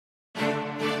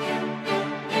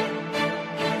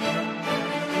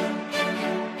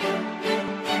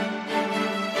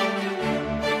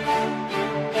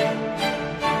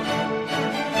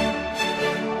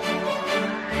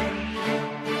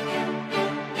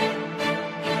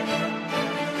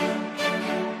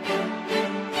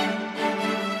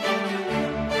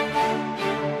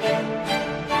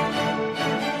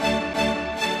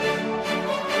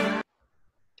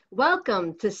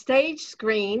Welcome to Stage,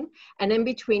 Screen, and In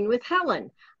Between with Helen.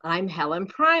 I'm Helen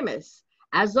Primus.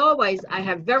 As always, I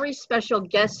have very special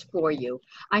guests for you.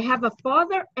 I have a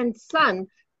father and son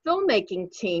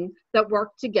filmmaking team that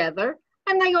work together,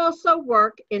 and they also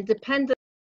work independently.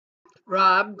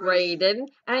 Rob Graydon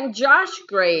and Josh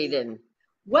Graydon.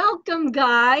 Welcome,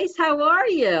 guys. How are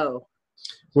you?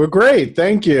 We're great,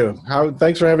 thank you.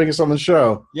 Thanks for having us on the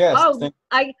show. Yes. Oh,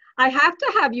 I have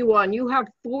to have you on. You have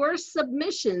 4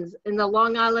 submissions in the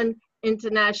Long Island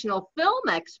International Film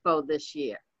Expo this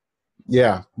year.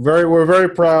 Yeah, we're very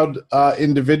proud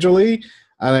individually,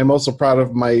 and I'm also proud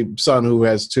of my son who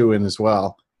has 2 in as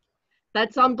well.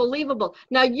 That's unbelievable.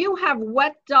 Now, you have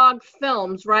Wet Dog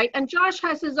Films, right? And Josh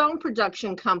has his own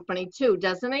production company too,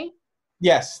 doesn't he?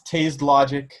 Yes, Tased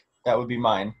Logic. That would be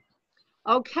mine.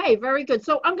 Okay, very good.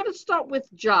 So I'm going to start with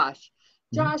Josh.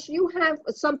 Josh, you have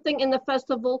something in the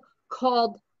festival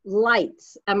called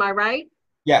Lights. Am I right?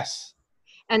 Yes.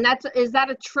 And is that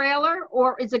a trailer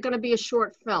or is it going to be a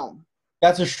short film?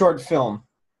 That's a short film.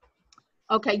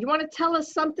 Okay, you want to tell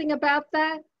us something about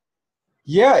that?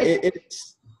 Yeah,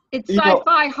 it's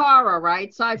sci-fi horror, right?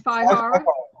 Sci-fi horror?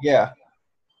 Yeah.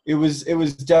 It was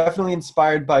definitely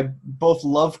inspired by both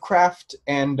Lovecraft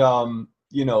and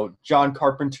John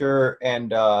Carpenter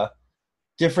and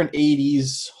different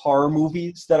 80s horror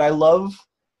movies that I love.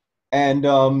 And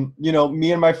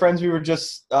me and my friends, we were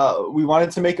just we wanted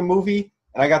to make a movie,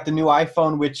 and I got the new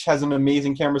iPhone, which has an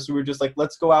amazing camera, so we were just like,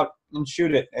 let's go out and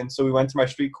shoot it. And so we went to my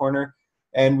street corner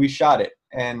and we shot it.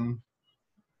 And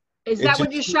is that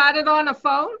what you shot it on, a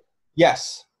phone?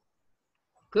 Yes.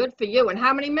 Good for you. And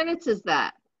how many minutes is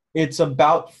that? It's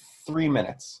about 3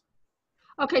 minutes.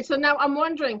 Okay, so now I'm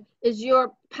wondering, is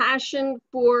your passion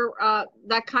for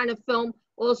that kind of film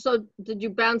also, did you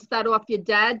bounce that off your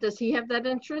dad? Does he have that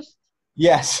interest?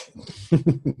 Yes.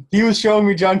 He was showing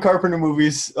me John Carpenter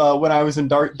movies when I was in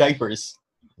diapers.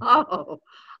 Oh,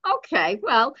 okay.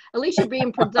 Well, at least you're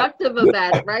being productive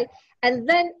about it, right? And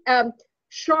then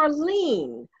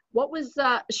Charlene. What was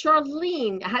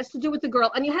Charlene? It has to do with the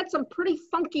girl. And you had some pretty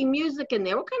funky music in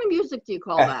there. What kind of music do you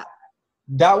call that?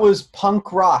 That was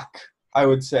punk rock, I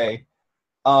would say.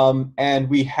 And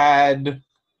we had,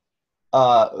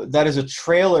 that is a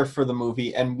trailer for the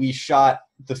movie, and we shot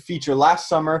the feature last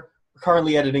summer. We're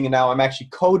currently editing it now. I'm actually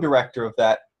co-director of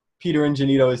that. Peter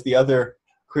Ingenito is the other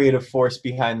creative force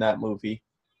behind that movie.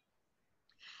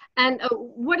 And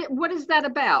what is that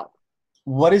about?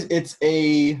 It's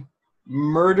a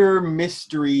murder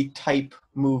mystery type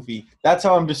movie. That's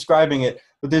how I'm describing it.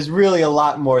 But there's really a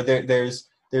lot more. There's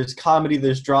comedy,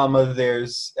 there's drama,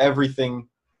 there's everything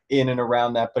in and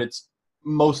around that, but it's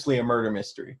mostly a murder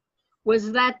mystery.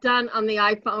 Was that done on the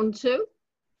iPhone too?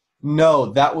 No,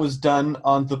 that was done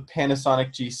on the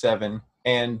Panasonic G7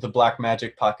 and the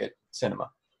Blackmagic Pocket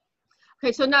Cinema.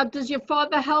 Okay, so now does your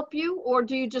father help you, or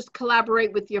do you just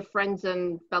collaborate with your friends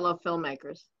and fellow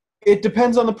filmmakers? It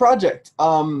depends on the project.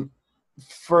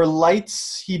 For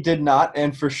Lights, he did not,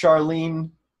 and for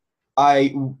Charlene,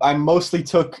 I mostly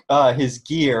took his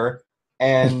gear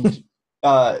and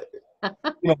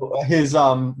his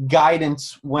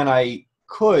guidance when I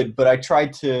could, but I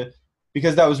tried to,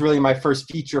 because that was really my first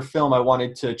feature film, I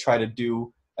wanted to try to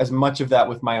do as much of that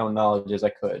with my own knowledge as I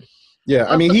could. Yeah,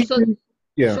 I mean,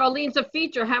 yeah. Charlene's a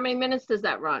feature. How many minutes does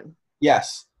that run?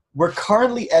 Yes. We're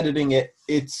currently editing it.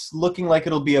 It's looking like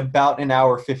it'll be about an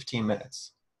hour, 15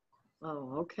 minutes.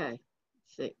 Oh, okay.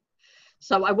 Let's see.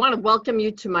 So I want to welcome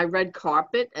you to my red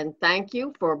carpet and thank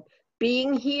you for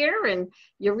being here. And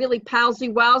you're really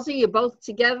palsy-wowsy. You're both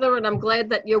together, and I'm glad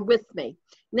that you're with me.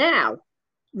 Now,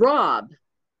 Rob,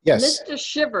 yes. Mr.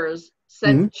 Shivers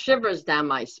sent shivers down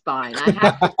my spine. I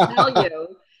have to tell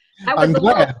you, that was a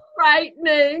little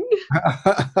frightening.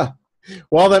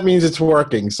 Well, that means it's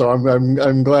working. So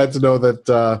I'm glad to know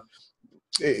that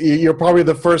you're probably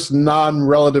the first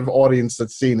non-relative audience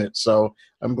that's seen it. So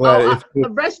I'm glad.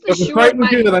 Rest assured,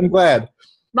 I'm glad.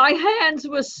 My hands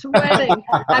were sweating.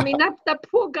 I mean, that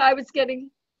poor guy was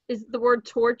getting. Is the word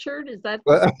tortured? Is that?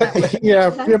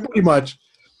 Yeah, pretty much.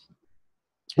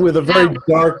 With a very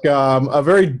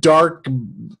dark,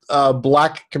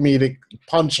 black comedic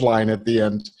punchline at the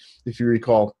end, if you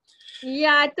recall.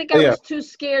 Yeah, I think I was too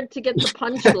scared to get the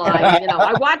punchline.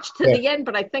 I watched to the end,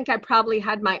 but I think I probably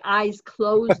had my eyes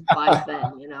closed by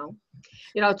then.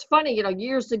 It's funny.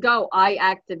 Years ago, I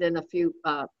acted in a few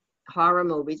horror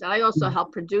movies. I also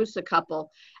helped produce a couple,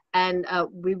 and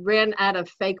we ran out of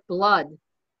fake blood,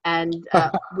 and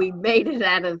we made it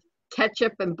out of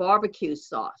ketchup and barbecue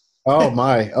sauce. Oh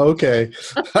my, okay.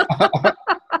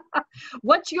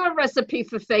 What's your recipe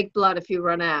for fake blood if you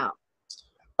run out?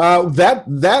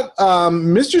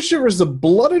 Mr. Shivers, the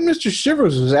blood in Mr.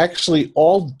 Shivers was actually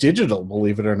all digital,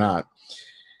 believe it or not.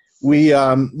 We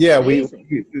didn't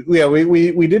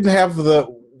have the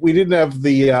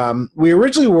we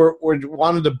originally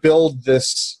wanted to build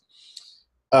this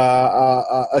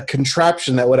a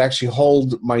contraption that would actually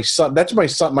hold my son. That's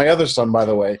my other son, by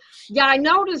the way. Yeah, I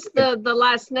noticed the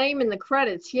last name in the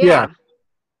credits. Yeah.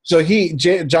 So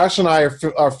Josh and I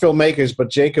are filmmakers,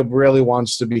 but Jacob really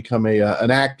wants to become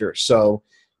an actor. So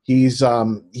he's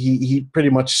he pretty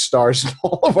much stars in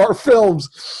all of our films.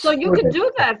 So you can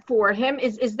do that for him.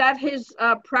 Is that his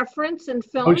preference in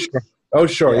films? Oh,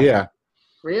 sure, yeah.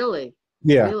 Really?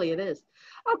 Yeah. Really, it is.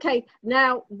 Okay.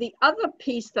 Now the other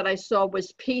piece that I saw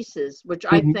was Pieces, which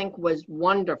I think was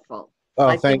wonderful. Oh,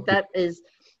 I think that is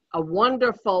a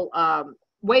wonderful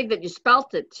way that you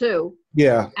spelt it too.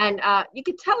 Yeah. And you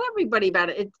could tell everybody about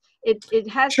it. It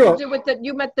has Sure. to do with that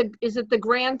you met is it the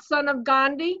grandson of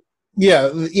Ghandi? Yeah.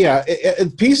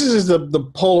 Pieces is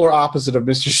the polar opposite of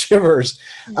Mr. Shivers.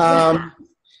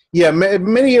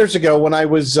 Many years ago when I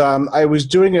was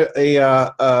doing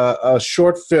a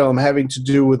short film having to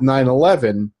do with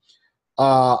 9/11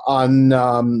 on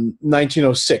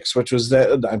 1906, which was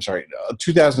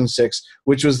 2006,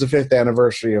 which was the 5th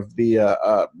anniversary of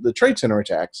the Trade Center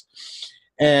attacks,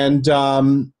 and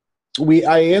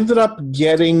I ended up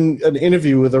getting an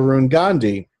interview with Arun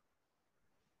Ghandi,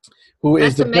 who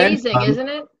is the amazing, isn't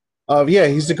it?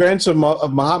 He's the grandson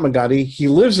of Mahatma Gandhi. He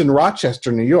lives in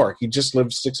Rochester, New York. He just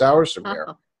lives 6 hours from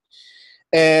here.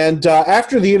 And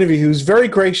after the interview, he was very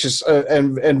gracious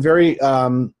and very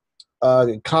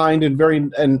kind and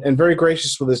very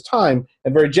gracious with his time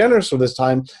and very generous with his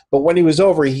time. But when he was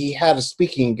over, he had a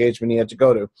speaking engagement he had to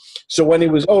go to. So when he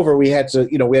was over, we had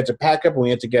to pack up and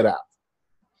we had to get out.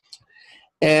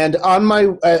 And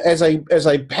as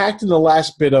I packed in the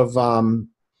last bit of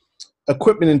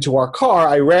equipment into our car,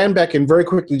 I ran back in very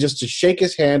quickly just to shake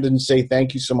his hand and say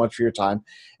thank you so much for your time.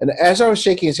 And as I was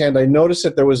shaking his hand, I noticed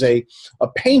that there was a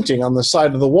painting on the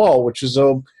side of the wall, which was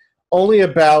only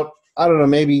about, I don't know,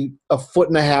 maybe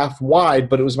 1.5 feet wide,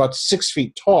 but it was about 6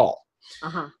 feet tall.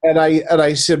 And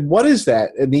I said, "What is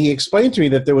that?" And he explained to me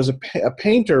that there was a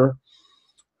painter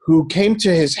who came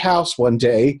to his house one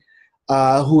day,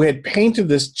 who had painted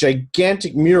this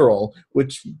gigantic mural,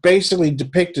 which basically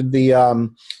depicted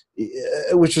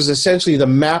which was essentially the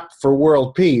map for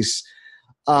world peace.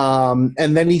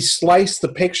 And then he sliced the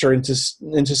picture into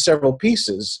several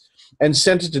pieces and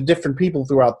sent it to different people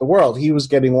throughout the world. He was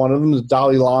getting one of them. The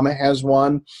Dalai Lama has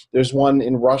one. There's one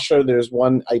in Russia. There's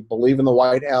one, I believe, in the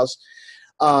White House.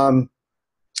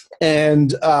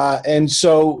 And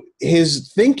so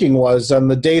his thinking was, on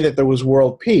the day that there was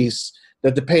world peace,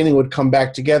 that the painting would come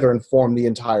back together and form the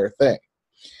entire thing.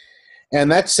 And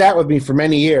that sat with me for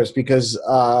many years because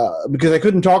I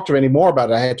couldn't talk to him anymore about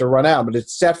it. I had to run out, but it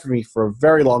sat for me for a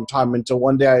very long time until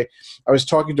one day I was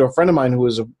talking to a friend of mine who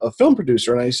was a film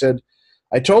producer, and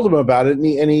I told him about it,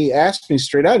 and he asked me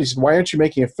straight out. He said, "Why aren't you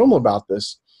making a film about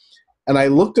this?" And I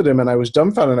looked at him and I was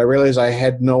dumbfounded. And I realized I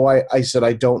said,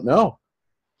 "I don't know."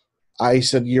 I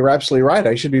said, "You're absolutely right.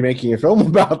 I should be making a film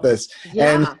about this."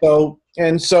 Yeah.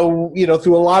 And so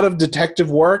through a lot of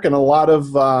detective work and a lot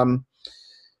of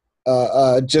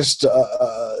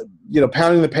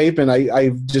pounding the pavement,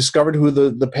 I've discovered who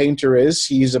the painter is.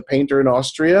 He's a painter in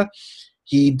Austria.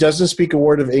 He doesn't speak a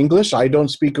word of English. I don't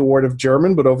speak a word of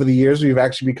German, but over the years we've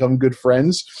actually become good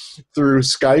friends through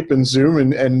Skype and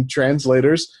Zoom and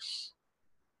translators.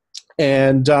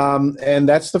 And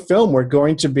that's the film. We're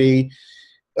going to be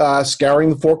scouring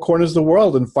the four corners of the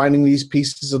world and finding these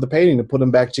pieces of the painting to put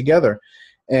them back together.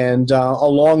 And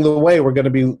along the way, we're going to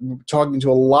be talking to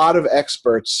a lot of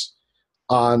experts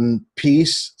on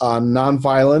peace, on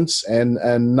nonviolence, and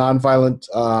nonviolent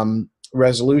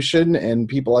resolution, and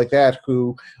people like that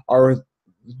who are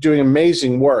doing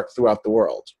amazing work throughout the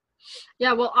world.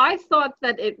 Yeah, well, I thought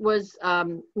that it was,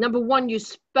 number one, you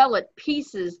spell it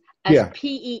Pieces as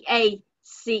P-E-A-C-E-S.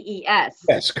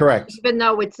 Yes, correct. Even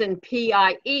though it's in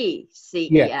P-I-E-C-E-S.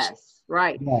 Yes.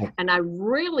 Right. Yeah. And I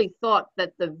really thought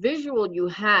that the visual you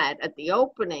had at the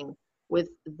opening with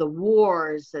the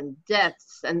wars and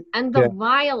deaths and the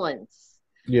violence,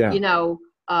 and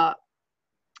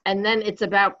then it's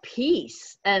about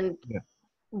peace. And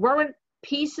weren't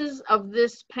pieces of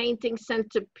this painting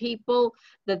sent to people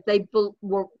that they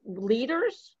were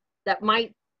leaders that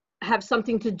might have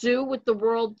something to do with the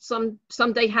world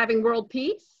someday having world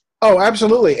peace? Oh,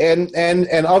 absolutely, and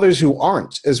others who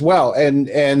aren't as well, and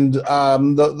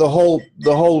the whole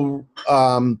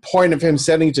point of him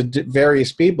sending it to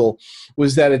various people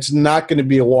was that it's not going to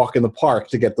be a walk in the park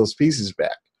to get those pieces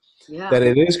back. that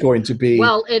it is going to be.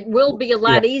 Well, it will be a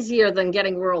lot easier than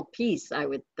getting world peace, I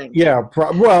would think. Yeah.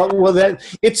 Well, that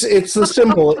it's the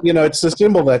symbol. It's the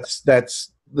symbol that's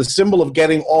the symbol of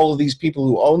getting all of these people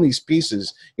who own these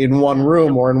pieces in one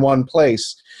room or in one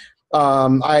place.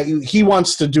 He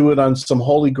wants to do it on some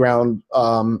holy ground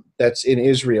that's in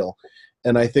Israel,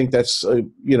 and I think that's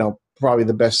probably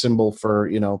the best symbol for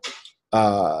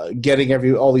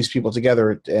getting all these people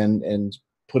together and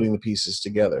putting the pieces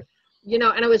together.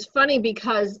 And it was funny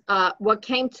because what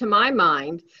came to my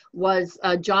mind was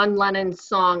John Lennon's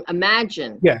song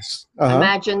 "Imagine." Yes.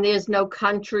 Imagine there's no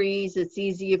countries. It's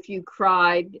easy if you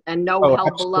cried, and no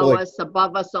hell below us,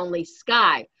 above us only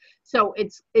sky. So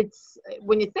it's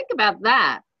when you think about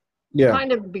that,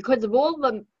 kind of because of all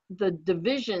the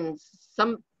divisions,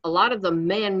 a lot of them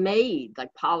man-made,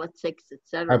 like politics,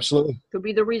 etc. Absolutely, could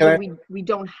be the reason we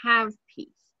don't have peace.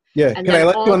 Yeah. And can I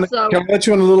let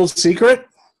you in a little secret?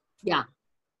 Yeah.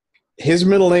 His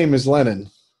middle name is Lennon.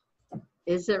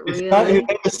 Is it really?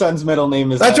 His son's middle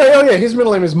name is. That's right. Oh yeah, his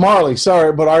middle name is Marley.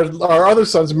 Sorry, but our other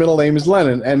son's middle name is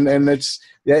Lennon, and it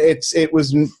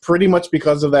was pretty much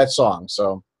because of that song.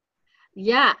 So.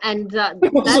 Yeah, and and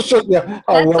then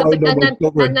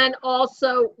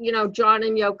also, John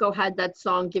and Yoko had that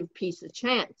song "Give Peace a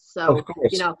Chance." So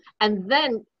and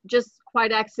then just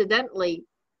quite accidentally,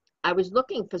 I was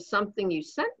looking for something you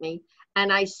sent me,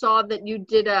 and I saw that you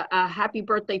did a happy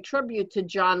birthday tribute to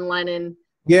John Lennon.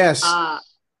 Yes.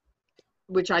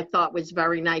 Which I thought was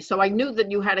very nice. So I knew that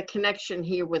you had a connection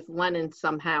here with Lennon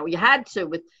somehow. You had to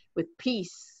with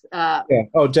Peace. Yeah.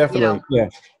 Oh, definitely. Yeah.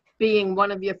 Being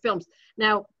one of your films.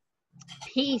 Now,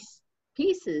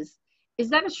 Pieces, is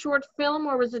that a short film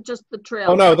or is it just the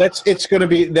trailer? Oh no, it's going to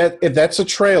be that's a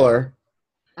trailer.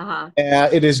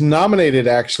 It is nominated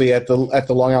actually at the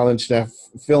Long Island International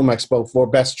Film Expo for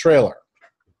Best Trailer.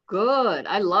 Good,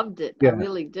 I loved it. I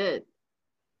really did.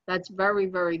 That's very,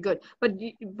 very good. But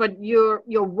you're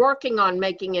working on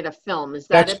making it a film. Is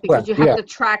that it? Because you have to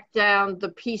track down the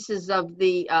pieces of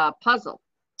the puzzle.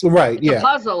 Right. It's a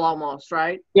puzzle almost,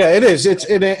 right? Yeah, it is.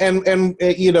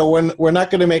 When we're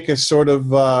not going to make a sort of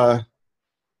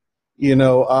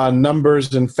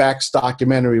numbers and facts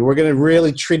documentary. We're going to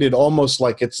really treat it almost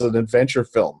like it's an adventure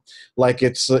film, like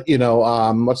it's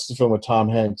what's the film with Tom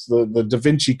Hanks, the Da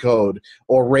Vinci Code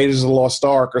or Raiders of the Lost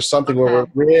Ark or something, where we're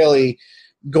really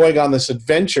going on this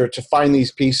adventure to find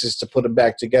these pieces to put them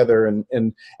back together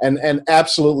and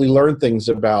absolutely learn things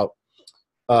about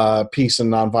peace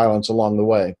and nonviolence along the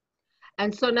way.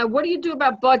 And so now, what do you do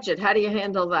about budget? How do you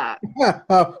handle that?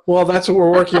 Well, that's what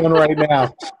we're working on right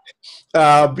now.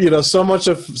 So much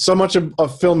of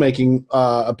filmmaking,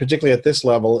 particularly at this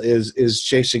level, is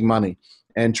chasing money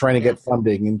and trying to get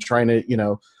funding and trying to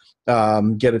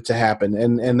get it to happen.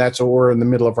 And that's what we're in the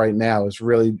middle of right now.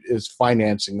 Is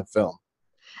financing the film.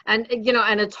 And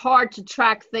and it's hard to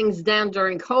track things down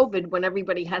during COVID when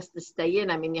everybody has to stay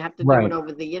in. I mean, you have to do it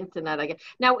over the internet. I guess.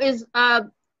 Now, is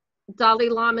Dalai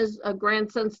Lama's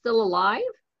grandson still alive?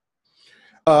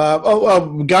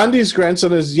 Gandhi's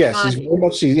grandson is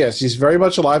he's very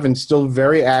much alive and still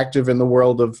very active in the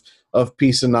world of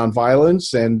peace and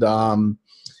nonviolence. And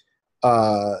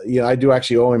I do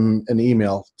actually owe him an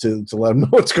email to let him know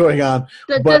what's going on.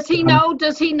 Does he know?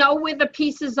 Does he know where the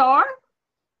pieces are?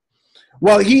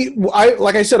 Well,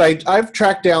 like I said, I've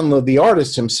tracked down the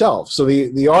artist himself, so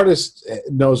the artist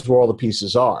knows where all the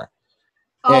pieces are.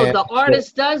 Oh, the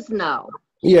artist does know.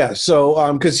 Yeah,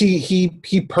 so because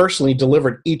he personally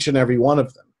delivered each and every one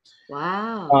of them.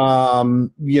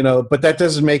 Wow. But that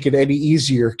doesn't make it any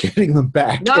easier getting them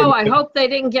back. No, I hope they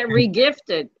didn't get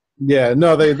regifted. Yeah,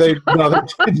 no, they didn't,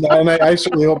 and I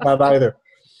certainly hope not either.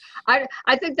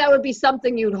 I think that would be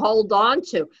something you'd hold on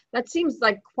to. That seems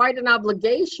like quite an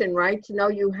obligation, right? To know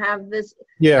you have this.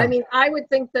 Yeah. I mean, I would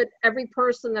think that every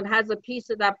person that has a piece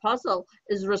of that puzzle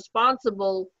is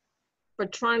responsible for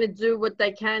trying to do what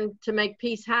they can to make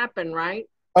peace happen, right?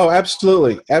 Oh,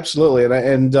 absolutely, absolutely,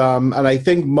 and I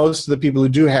think most of the people who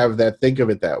do have that think of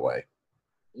it that way.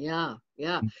 Yeah.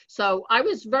 So I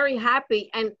was very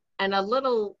happy and a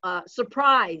little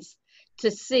surprised to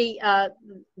see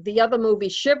the other movie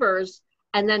Shivers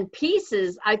and then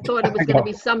Pieces. I thought it was going to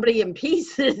be somebody in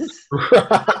pieces.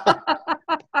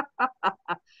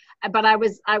 But I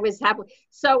was happy.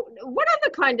 So what other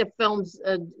kind of films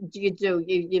do you do?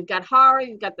 You've got horror,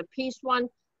 you've got the peace one. Do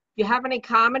you have any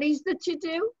comedies that you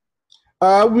do?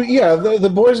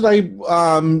 The boys and I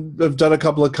have done a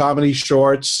couple of comedy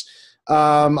shorts.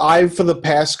 I, for the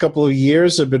past couple of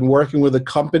years, have been working with a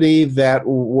company that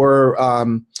were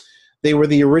they were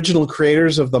the original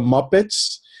creators of the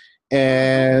Muppets,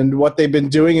 And what they've been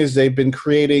doing is they've been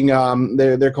creating,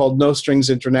 they're called No Strings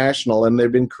International, and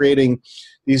they've been creating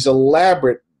these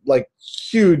elaborate, like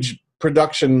huge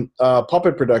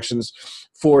puppet productions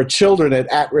for children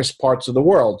at-risk parts of the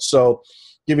world. So,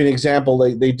 give you an example,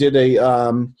 they did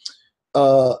a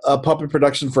puppet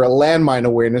production for a landmine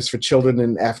awareness for children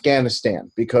in Afghanistan,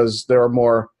 because there are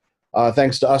more,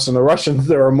 thanks to us and the Russians,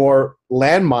 there are more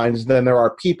landmines than there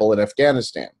are people in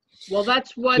Afghanistan. Well,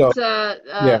 that's what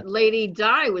Lady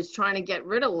Di was trying to get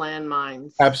rid of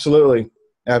landmines. Absolutely.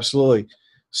 Absolutely.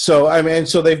 So, I mean,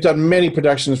 so they've done many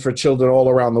productions for children all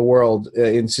around the world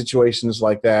in situations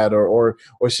like that, or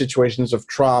situations of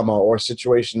trauma, or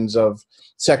situations of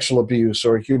sexual abuse,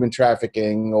 or human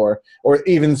trafficking, or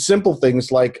even simple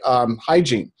things like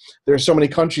hygiene. There are so many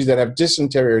countries that have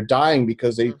dysentery or dying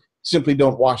because they simply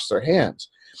don't wash their hands.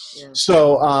 Yeah.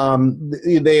 So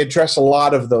they address a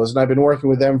lot of those, and I've been working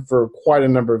with them for quite a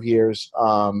number of years,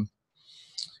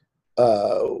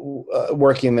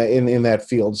 working in that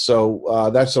field. So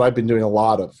that's what I've been doing a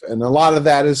lot of, and a lot of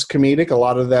that is comedic, a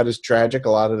lot of that is tragic, a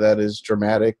lot of that is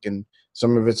dramatic, and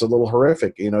some of it's a little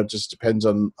horrific. You know, it just depends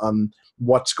on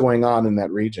what's going on in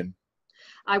that region.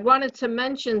 I wanted to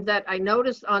mention that I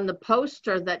noticed on the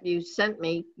poster that you sent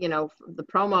me, you know, the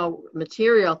promo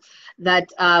material, that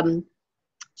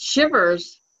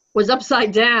Shivers was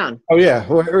upside down. Oh yeah,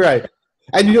 right.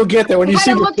 And you'll get that when you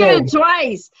see the film. I had to look at it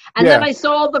twice, and then I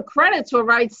saw all the credits were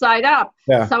right side up.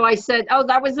 Yeah. So I said, "Oh,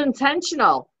 that was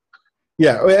intentional."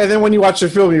 Yeah, and then when you watch the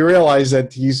film, you realize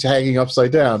that he's hanging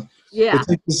upside down. Yeah. It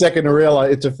takes a second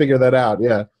to figure that out.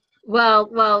 Yeah.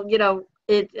 Well, you know,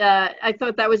 I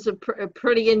thought that was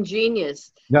pretty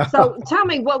ingenious. No. So tell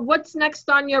me, what's next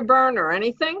on your burner?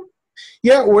 Anything?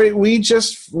 Yeah, we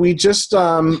just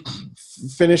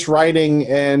finished writing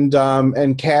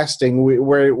and casting.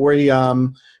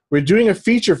 We're doing a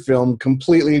feature film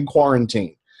completely in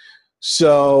quarantine.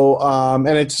 So and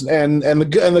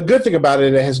the good thing about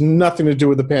it has nothing to do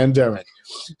with the pandemic.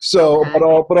 So but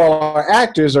all our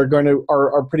actors are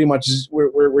pretty much,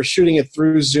 we're shooting it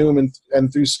through Zoom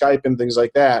and through Skype and things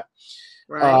like that.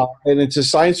 Right. And it's a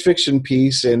science fiction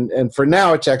piece, and for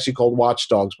now it's actually called Watch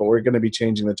Dogs, but we're going to be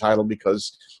changing the title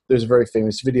because there's a very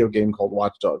famous video game called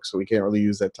Watch Dogs, so we can't really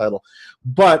use that title.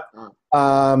 But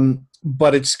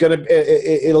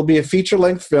it'll be a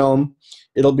feature-length film.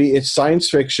 It's science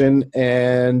fiction,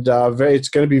 and it's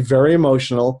going to be very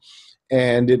emotional,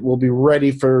 and it will be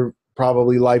ready for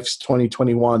probably Life's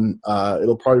 2021.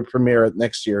 It'll probably premiere at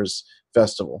next year's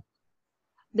festival.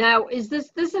 Now,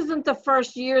 this isn't the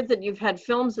first year that you've had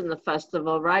films in the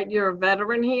festival, right? You're a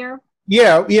veteran here?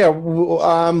 Yeah.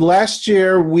 Last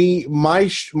year, my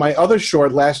other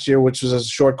short last year, which was a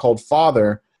short called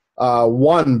Father,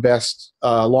 won Best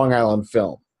Long Island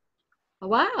Film. Oh,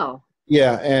 wow.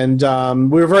 Yeah, and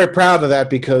we were very proud of that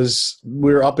because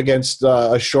we were up against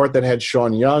a short that had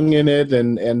Sean Young in it,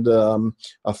 and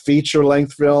a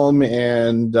feature-length film,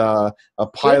 and a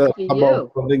pilot.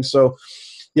 So,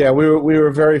 yeah, we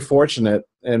were very fortunate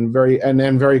and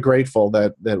very grateful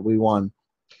that we won.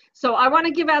 So I want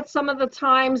to give out some of the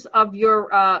times of your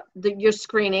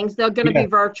screenings. They're going to be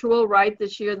virtual, right?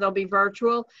 This year they'll be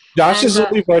virtual. Josh's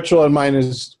will be virtual, and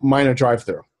mine are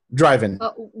drive-in.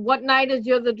 What night is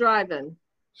the drive-in?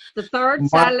 The third,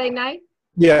 Saturday night?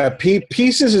 Yeah,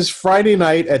 Pieces is Friday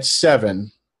night at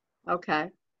 7. Okay.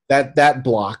 That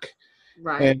block.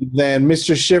 Right. And then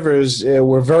Mr. Shivers,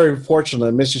 we're very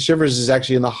fortunate. Mr. Shivers is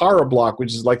actually in the horror block,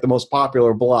 which is like the most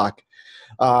popular block.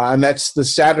 And that's the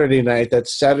Saturday night.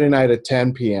 That's Saturday night at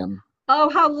 10 p.m.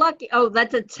 Oh, how lucky. Oh,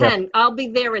 that's at 10. Yeah. I'll be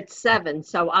there at 7,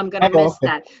 so I'm going to miss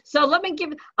that. So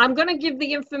I'm going to give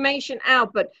the information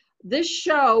out, but this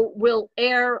show will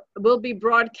be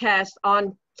broadcast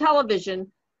on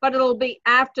television, but it'll be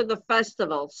after the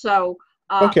festival. So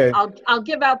I'll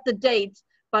give out the dates.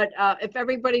 But if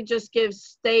everybody just gives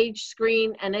Stage,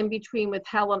 Screen, and In Between with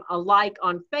Helen a like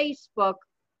on Facebook,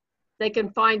 they can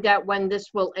find out when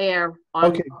this will air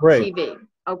on TV.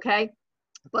 Okay?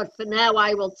 But for now,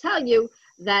 I will tell you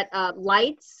that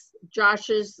Lights,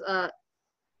 Josh's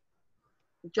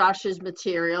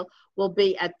material, will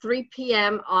be at 3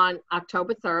 p.m. on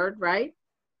October 3rd, right?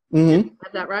 Mm-hmm.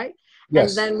 Is that right?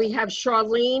 Yes. And then we have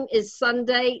Charlene is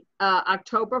Sunday,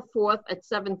 October 4th at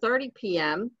 7:30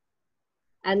 p.m.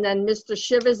 And then Mr.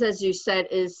 Shivers, as you said,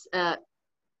 is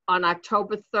on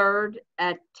October 3rd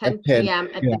at 10 p.m.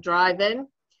 at the drive-in.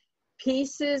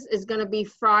 Pieces is going to be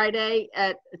Friday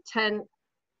at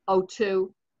 10:02,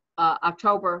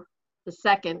 October the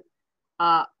 2nd.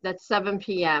 That's 7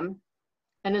 p.m.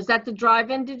 And is that the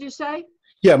drive-in, did you say?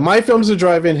 Yeah, my films are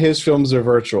drive-in, his films are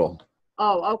virtual.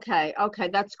 Oh, okay. Okay,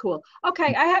 that's cool.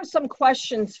 Okay, I have some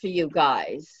questions for you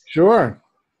guys. Sure.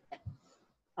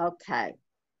 Okay.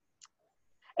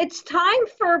 It's time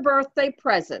for a birthday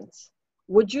present.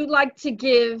 Would you like to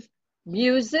give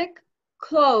music,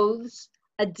 clothes,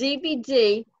 a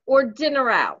DVD, or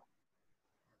dinner out?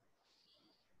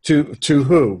 To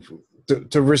who?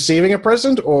 To receiving a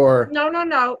present or? No, no,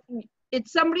 no.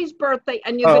 It's somebody's birthday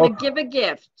and you're Oh, going to give a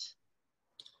gift.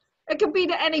 It could be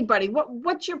to anybody.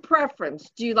 What's your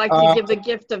preference? Do you like to give a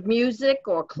gift of music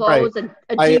or clothes, right.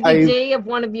 a DVD of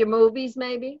one of your movies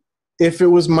maybe? If it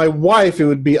was my wife, it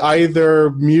would be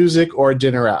either music or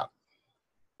dinner out.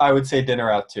 I would say dinner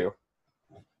out too.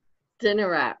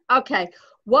 Dinner out. Okay.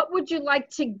 What would you like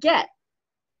to get?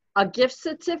 A gift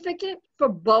certificate for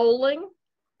bowling,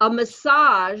 a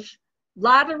massage,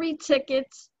 lottery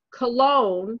tickets,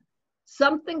 cologne,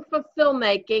 something for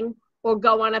filmmaking, or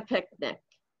go on a picnic?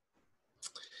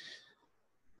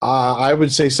 I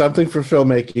would say something for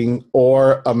filmmaking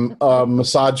or a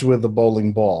massage with a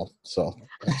bowling ball. So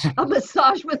A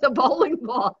massage with a bowling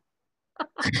ball.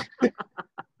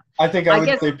 I think I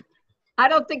would say. I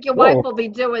don't think your wife will be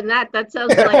doing that. That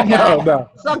sounds like no.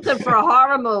 something for a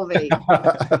horror movie.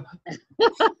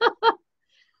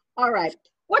 All right.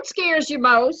 What scares you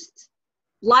most?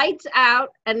 Lights out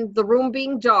and the room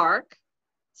being dark,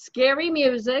 scary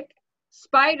music,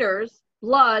 spiders,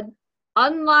 blood,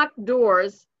 unlocked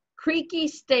doors, creaky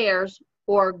stairs,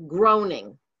 or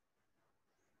groaning?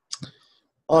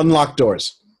 Unlocked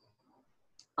doors.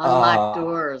 Unlocked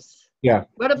doors. Yeah.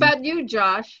 What about you,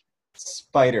 Josh?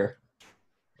 Spider.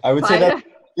 I would say that.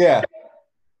 Yeah.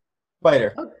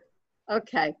 Spider.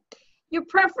 Okay. Your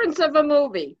preference of a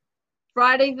movie?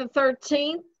 Friday the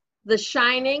 13th, The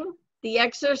Shining, The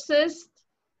Exorcist,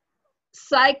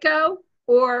 Psycho,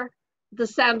 or The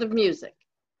Sound of Music?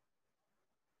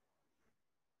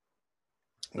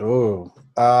 Oh.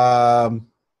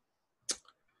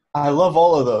 I love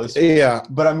all of those. Yeah.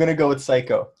 But I'm going to go with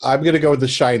Psycho. I'm going to go with The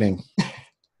Shining.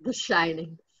 The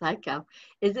Shining, Psycho.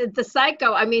 Is it the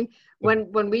Psycho? I mean,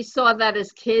 when we saw that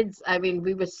as kids, I mean,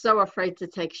 we were so afraid to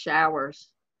take showers.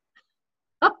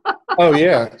 Oh,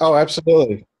 yeah. Oh,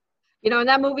 absolutely. You know, and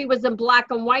that movie was in black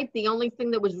and white. The only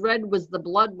thing that was red was the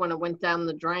blood when it went down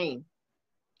the drain.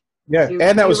 Yeah,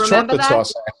 and that was chocolate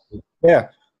sauce. Actually. Yeah,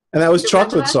 and that was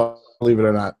chocolate sauce, believe it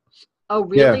or not. Oh,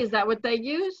 really? Yeah. Is that what they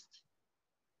used?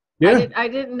 Yeah. I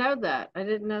didn't know that. I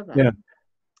didn't know that. Yeah.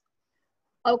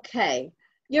 Okay.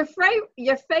 Your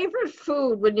favorite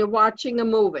food when you're watching a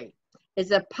movie,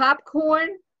 is it popcorn,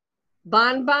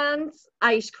 bonbons,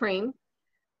 ice cream,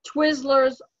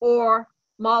 Twizzlers, or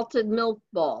malted milk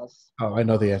balls? Oh, I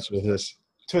know the answer to this.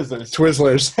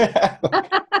 Twizzlers.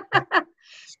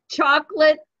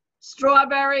 Chocolate,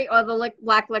 strawberry, or the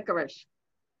black licorice?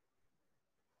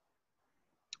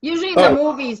 Usually in the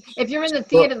movies, if you're in the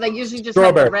theater, they usually just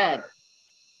have the red.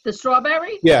 The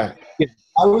strawberry? Yeah.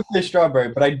 I would say strawberry,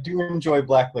 but I do enjoy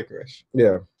black licorice.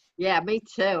 Yeah. Yeah, me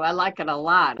too. I like it a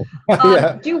lot.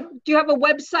 Yeah. Do you have a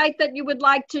website that you would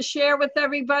like to share with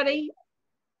everybody?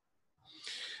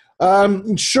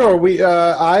 Sure.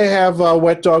 I have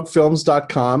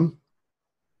wetdogfilms.com.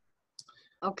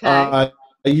 Okay.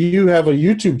 You have a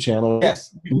YouTube channel.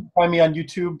 Yes. You can find me on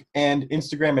YouTube and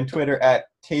Instagram and Twitter at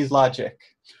TazedLogic.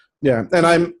 Yeah. And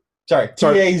I'm sorry,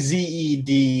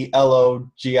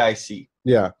 TAZEDLOGIC.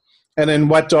 Yeah. And then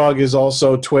Wet Dog is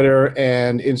also Twitter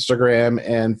and Instagram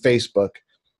and Facebook,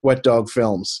 Wet Dog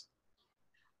Films.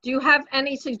 Do you have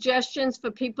any suggestions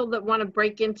for people that want to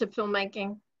break into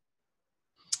filmmaking?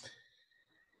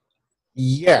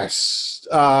 Yes.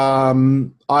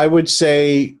 I would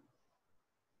say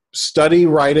study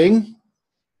writing,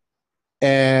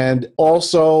 and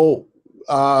also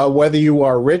whether you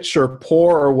are rich or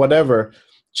poor or whatever,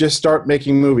 just start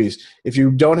making movies. If you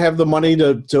don't have the money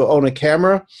to own a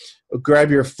camera,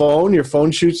 grab your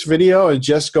phone shoots video, and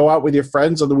just go out with your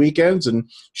friends on the weekends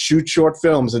and shoot short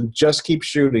films, and just keep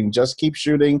shooting,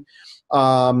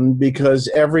 because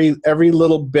every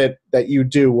little bit that you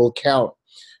do will count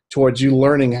towards you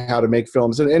learning how to make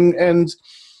films. And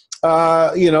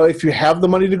you know, if you have the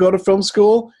money to go to film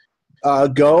school,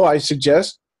 go. I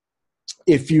suggest.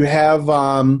 If you have,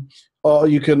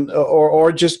 you can,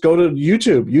 or just go to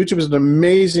YouTube. YouTube is an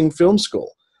amazing film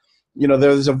school. You know,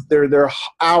 there are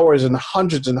hours and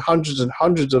hundreds and hundreds and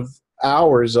hundreds of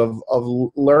hours of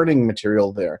learning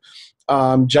material there.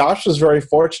 Josh was very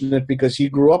fortunate because he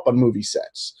grew up on movie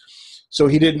sets, so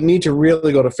he didn't need to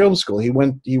really go to film school. He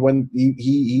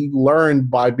learned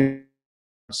by being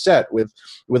set with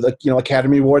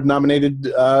Academy Award nominated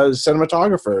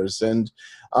cinematographers and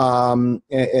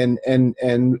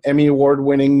Emmy Award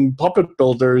winning puppet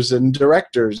builders and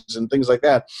directors and things like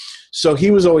that. So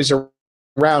he was always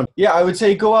around. Yeah, I would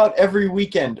say go out every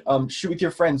weekend, shoot with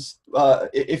your friends.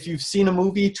 If you've seen a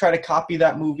movie, try to copy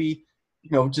that movie.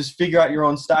 Just figure out your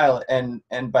own style, and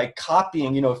by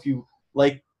copying, if you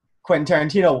like Quentin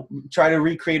Tarantino, try to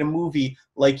recreate a movie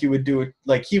like you would do it,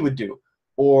 like he would do.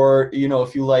 Or,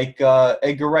 if you like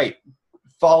Edgar Wright,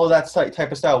 follow that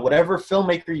type of style. Whatever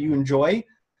filmmaker you enjoy,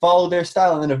 follow their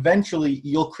style, and then eventually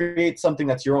you'll create something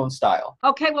that's your own style.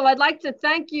 Okay, well, I'd like to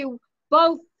thank you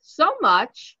both so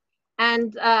much.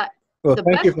 And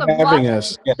thank you for having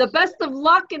us. The best of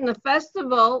luck in the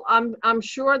festival. I'm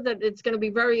sure that it's going to be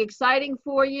very exciting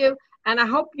for you, and I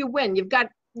hope you win. You got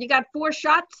 4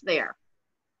 shots there.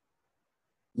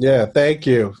 Yeah, thank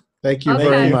you. Thank you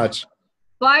very much.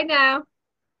 Bye now.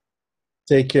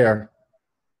 Take care.